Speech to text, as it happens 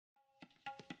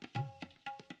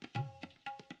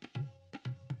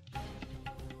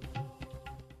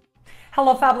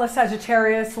Hello, Fabulous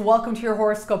Sagittarius. Welcome to your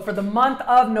horoscope for the month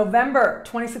of November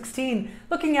 2016,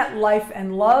 looking at life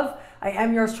and love. I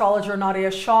am your astrologer,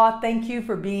 Nadiya Shah. Thank you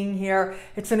for being here.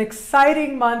 It's an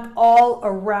exciting month all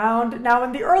around. Now,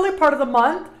 in the early part of the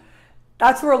month,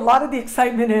 that's where a lot of the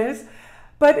excitement is.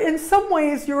 But in some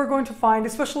ways, you are going to find,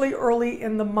 especially early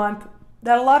in the month,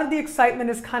 that a lot of the excitement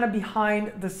is kind of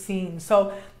behind the scenes.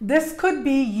 So this could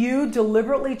be you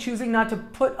deliberately choosing not to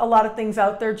put a lot of things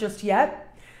out there just yet.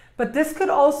 But this could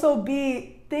also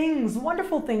be things,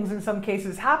 wonderful things in some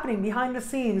cases, happening behind the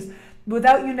scenes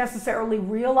without you necessarily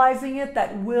realizing it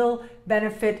that will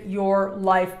benefit your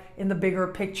life in the bigger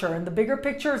picture. And the bigger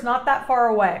picture is not that far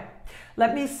away.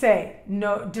 Let me say,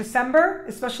 December,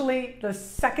 especially the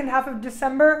second half of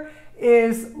December,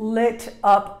 is lit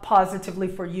up positively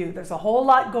for you. There's a whole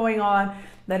lot going on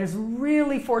that is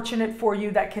really fortunate for you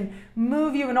that can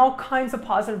move you in all kinds of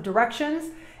positive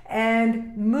directions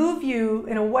and move you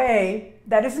in a way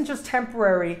that isn't just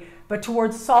temporary, but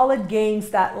towards solid gains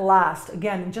that last.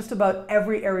 Again, in just about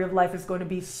every area of life is going to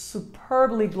be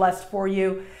superbly blessed for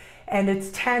you, and it's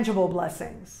tangible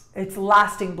blessings. It's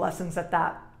lasting blessings at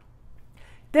that.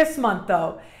 This month,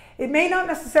 though, it may not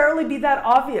necessarily be that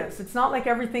obvious. It's not like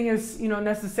everything is,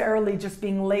 necessarily just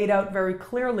being laid out very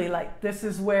clearly, like this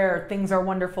is where things are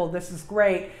wonderful, this is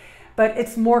great. But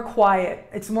it's more quiet.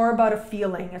 It's more about a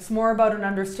feeling. It's more about an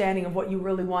understanding of what you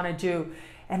really want to do.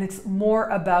 And it's more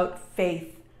about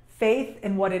faith. Faith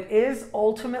in what it is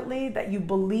ultimately that you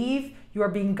believe you are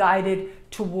being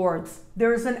guided towards.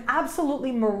 There's an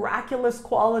absolutely miraculous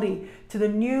quality to the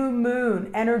new moon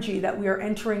energy that we are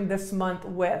entering this month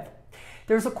with.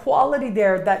 There's a quality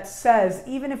there that says,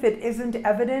 even if it isn't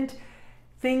evident,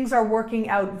 things are working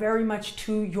out very much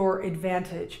to your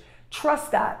advantage.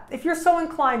 Trust that. If you're so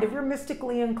inclined, if you're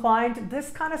mystically inclined, this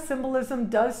kind of symbolism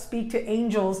does speak to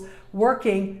angels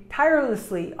working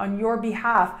tirelessly on your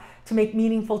behalf to make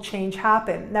meaningful change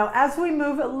happen. Now, as we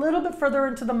move a little bit further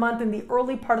into the month, in the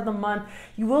early part of the month,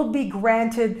 you will be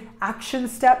granted action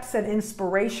steps and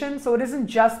inspiration. So it isn't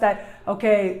just that,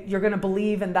 okay, you're going to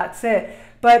believe and that's it.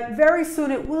 But very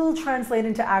soon it will translate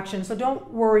into action. So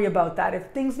don't worry about that.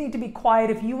 If things need to be quiet,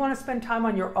 if you want to spend time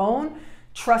on your own,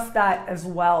 trust that as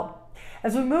well.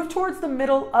 As we move towards the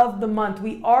middle of the month,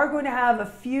 we are going to have a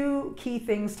few key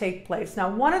things take place.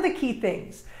 Now, one of the key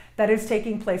things that is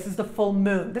taking place is the full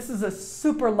moon. This is a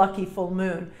super lucky full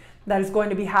moon that is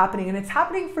going to be happening. And it's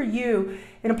happening for you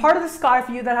in a part of the sky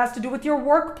for you that has to do with your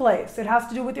workplace. It has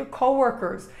to do with your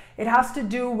coworkers. It has to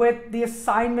do with the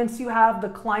assignments you have, the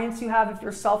clients you have if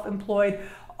you're self-employed.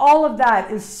 All of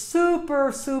that is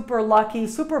super, super lucky,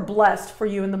 super blessed for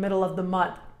you in the middle of the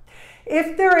month.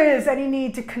 If there is any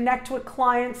need to connect with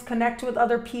clients, connect with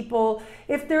other people,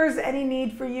 if there's any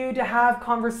need for you to have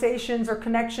conversations or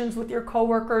connections with your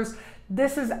coworkers,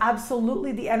 this is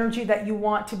absolutely the energy that you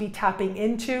want to be tapping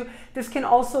into. This can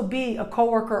also be a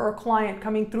coworker or client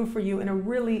coming through for you in a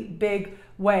really big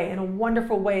way, in a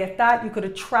wonderful way at that. You could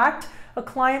attract a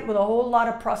client with a whole lot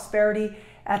of prosperity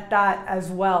at that as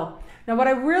well. Now, what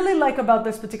I really like about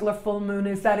this particular full moon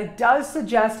is that it does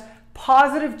suggest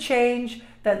positive change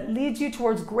that leads you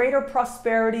towards greater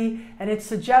prosperity, and it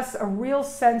suggests a real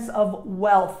sense of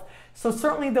wealth. So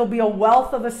certainly there'll be a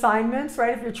wealth of assignments,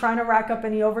 right? If you're trying to rack up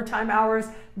any overtime hours,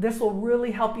 this will really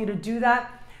help you to do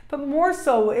that. But more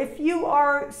so, if you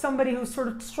are somebody who sort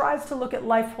of strives to look at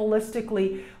life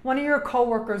holistically, one of your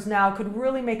coworkers now could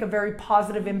really make a very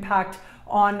positive impact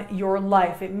on your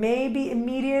life. It may be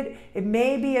immediate, it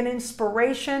may be an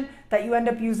inspiration that you end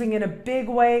up using in a big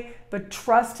way, but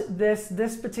trust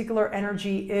this particular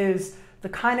energy is the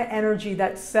kind of energy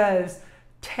that says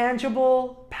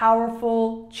tangible,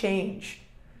 powerful change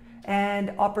and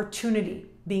opportunity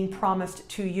being promised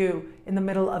to you in the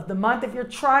middle of the month. If you're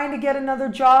trying to get another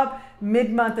job,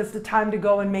 mid-month is the time to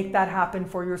go and make that happen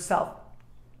for yourself.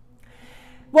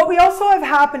 What we also have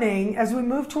happening as we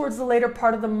move towards the later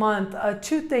part of the month,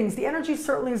 two things. The energy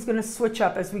certainly is going to switch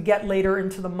up as we get later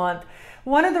into the month.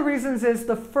 One of the reasons is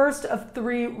the first of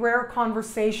three rare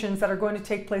conversations that are going to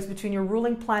take place between your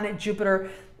ruling planet Jupiter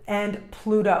and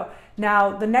Pluto.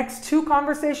 Now, the next two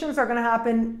conversations are going to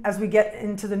happen as we get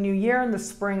into the new year in the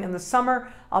spring and the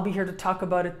summer. I'll be here to talk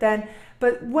about it then.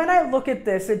 But when I look at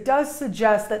this, it does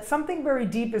suggest that something very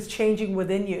deep is changing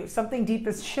within you. Something deep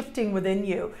is shifting within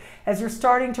you as you're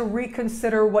starting to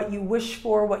reconsider what you wish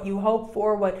for, what you hope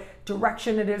for, what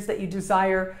direction it is that you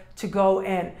desire to go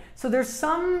in. So there's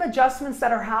some adjustments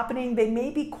that are happening. They may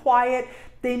be quiet.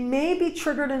 They may be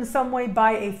triggered in some way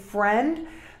by a friend.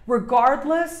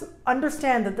 Regardless,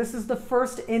 understand that this is the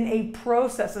first in a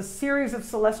process, a series of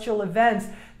celestial events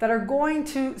that are going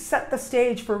to set the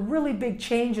stage for really big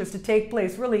changes to take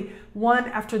place, really one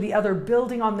after the other,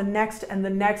 building on the next and the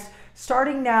next,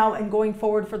 starting now and going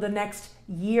forward for the next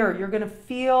year. You're going to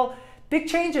feel big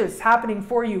changes happening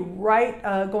for you right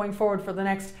going forward for the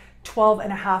next 12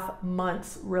 and a half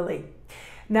months, really.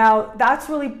 Now, that's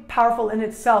really powerful in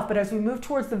itself, but as we move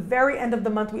towards the very end of the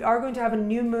month, we are going to have a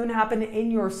new moon happen in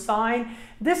your sign.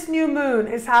 This new moon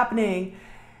is happening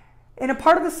in a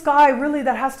part of the sky, really,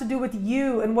 that has to do with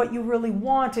you and what you really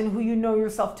want and who you know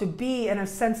yourself to be, and a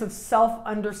sense of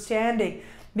self-understanding,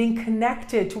 being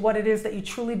connected to what it is that you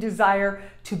truly desire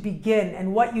to begin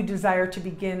and what you desire to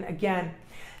begin again.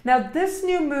 Now, this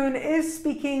new moon is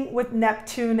speaking with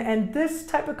Neptune, and this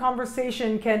type of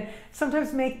conversation can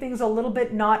sometimes make things a little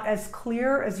bit not as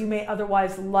clear as you may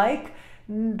otherwise like.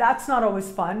 That's not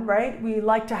always fun, right? We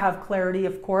like to have clarity,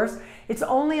 of course. It's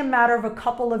only a matter of a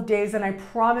couple of days, and I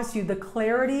promise you the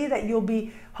clarity that you'll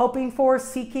be hoping for,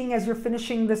 seeking as you're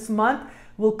finishing this month,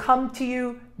 will come to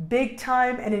you big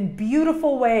time and in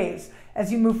beautiful ways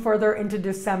as you move further into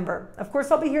December. Of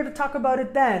course, I'll be here to talk about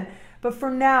it then. But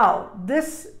for now,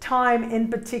 this time in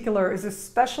particular is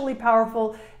especially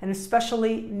powerful and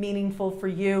especially meaningful for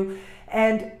you.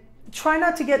 And try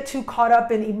not to get too caught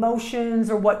up in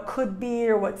emotions or what could be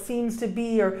or what seems to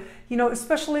be, or, you know,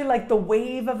 especially like the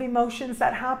wave of emotions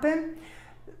that happen.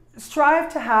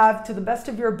 Strive to have, to the best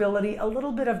of your ability, a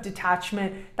little bit of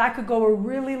detachment. That could go a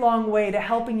really long way to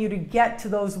helping you to get to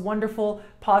those wonderful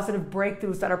positive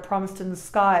breakthroughs that are promised in the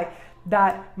sky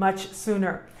that much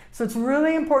sooner. So it's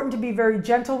really important to be very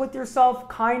gentle with yourself,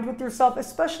 kind with yourself,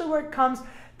 especially when it comes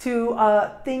to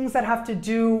things that have to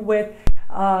do with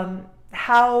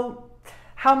how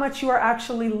much you are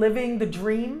actually living the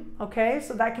dream, okay?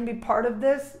 So that can be part of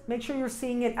this. Make sure you're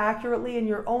seeing it accurately in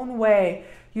your own way.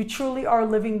 You truly are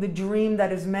living the dream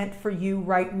that is meant for you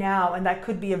right now, and that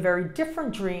could be a very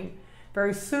different dream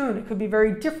very soon. It could be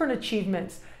very different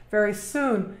achievements very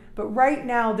soon. But right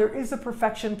now, there is a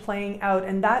perfection playing out,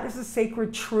 and that is a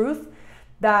sacred truth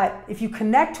that if you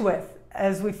connect with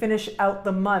as we finish out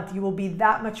the month, you will be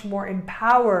that much more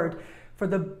empowered for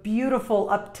the beautiful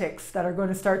upticks that are going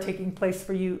to start taking place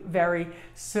for you very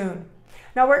soon.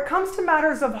 Now, where it comes to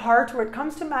matters of heart, where it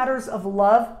comes to matters of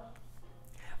love,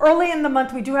 early in the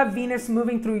month, we do have Venus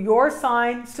moving through your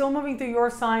sign, still moving through your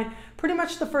sign, pretty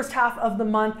much the first half of the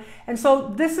month. And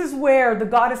so this is where the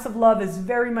goddess of love is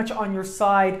very much on your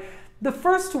side. The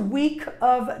first week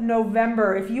of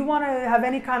November, if you want to have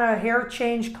any kind of hair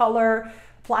change, color,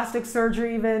 plastic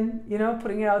surgery even, you know,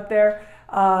 putting it out there,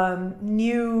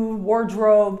 new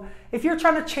wardrobe, if you're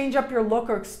trying to change up your look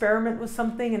or experiment with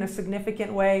something in a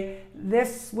significant way,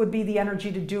 this would be the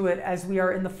energy to do it, as we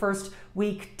are in the first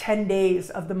week, 10 days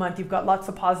of the month. You've got lots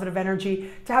of positive energy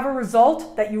to have a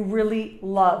result that you really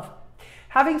love.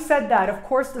 Having said that, of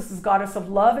course, this is Goddess of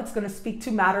Love. It's going to speak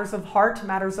to matters of heart,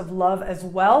 matters of love as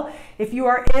well. If you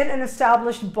are in an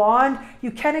established bond,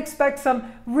 you can expect some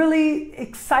really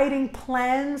exciting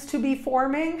plans to be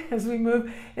forming as we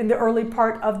move in the early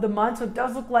part of the month. So it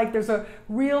does look like there's a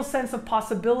real sense of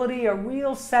possibility, a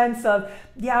real sense of,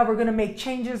 yeah, we're going to make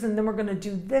changes and then we're going to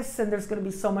do this, and there's going to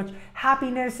be so much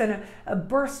happiness and a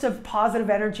burst of positive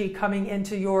energy coming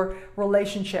into your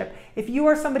relationship. If you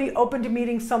are somebody open to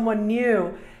meeting someone new,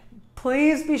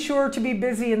 please be sure to be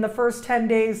busy in the first 10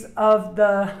 days of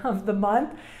the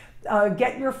month.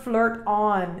 Get your flirt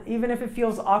on, even if it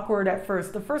feels awkward at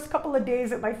first. The first couple of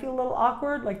days, it might feel a little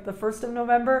awkward, like the 1st of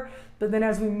November. But then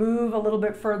as we move a little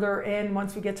bit further in,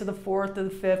 once we get to the 4th or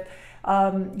the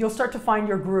 5th, you'll start to find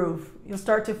your groove. You'll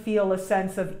start to feel a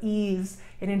sense of ease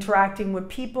in interacting with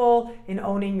people, in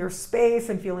owning your space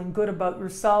and feeling good about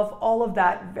yourself. All of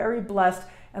that, very blessed,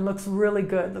 and looks really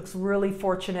good, looks really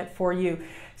fortunate for you.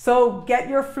 So get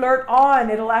your flirt on.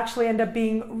 It'll actually end up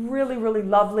being really, really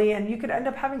lovely, and you could end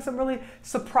up having some really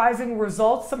surprising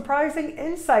results, surprising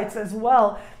insights as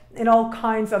well in all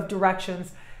kinds of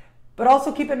directions. But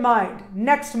also keep in mind,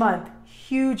 next month,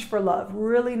 huge for love.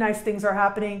 Really nice things are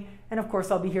happening, and of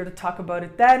course I'll be here to talk about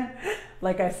it then,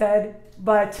 like I said,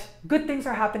 but good things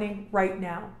are happening right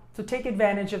now. So take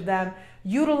advantage of them,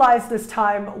 utilize this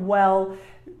time well,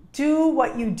 do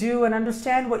what you do and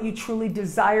understand what you truly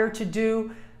desire to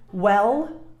do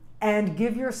well, and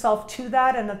give yourself to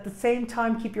that, and at the same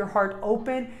time keep your heart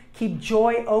open, keep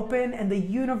joy open, and the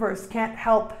universe can't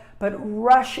help but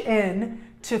rush in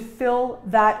to fill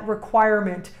that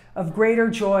requirement of greater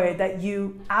joy that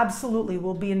you absolutely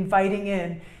will be inviting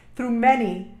in through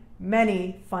many,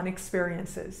 many fun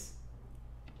experiences.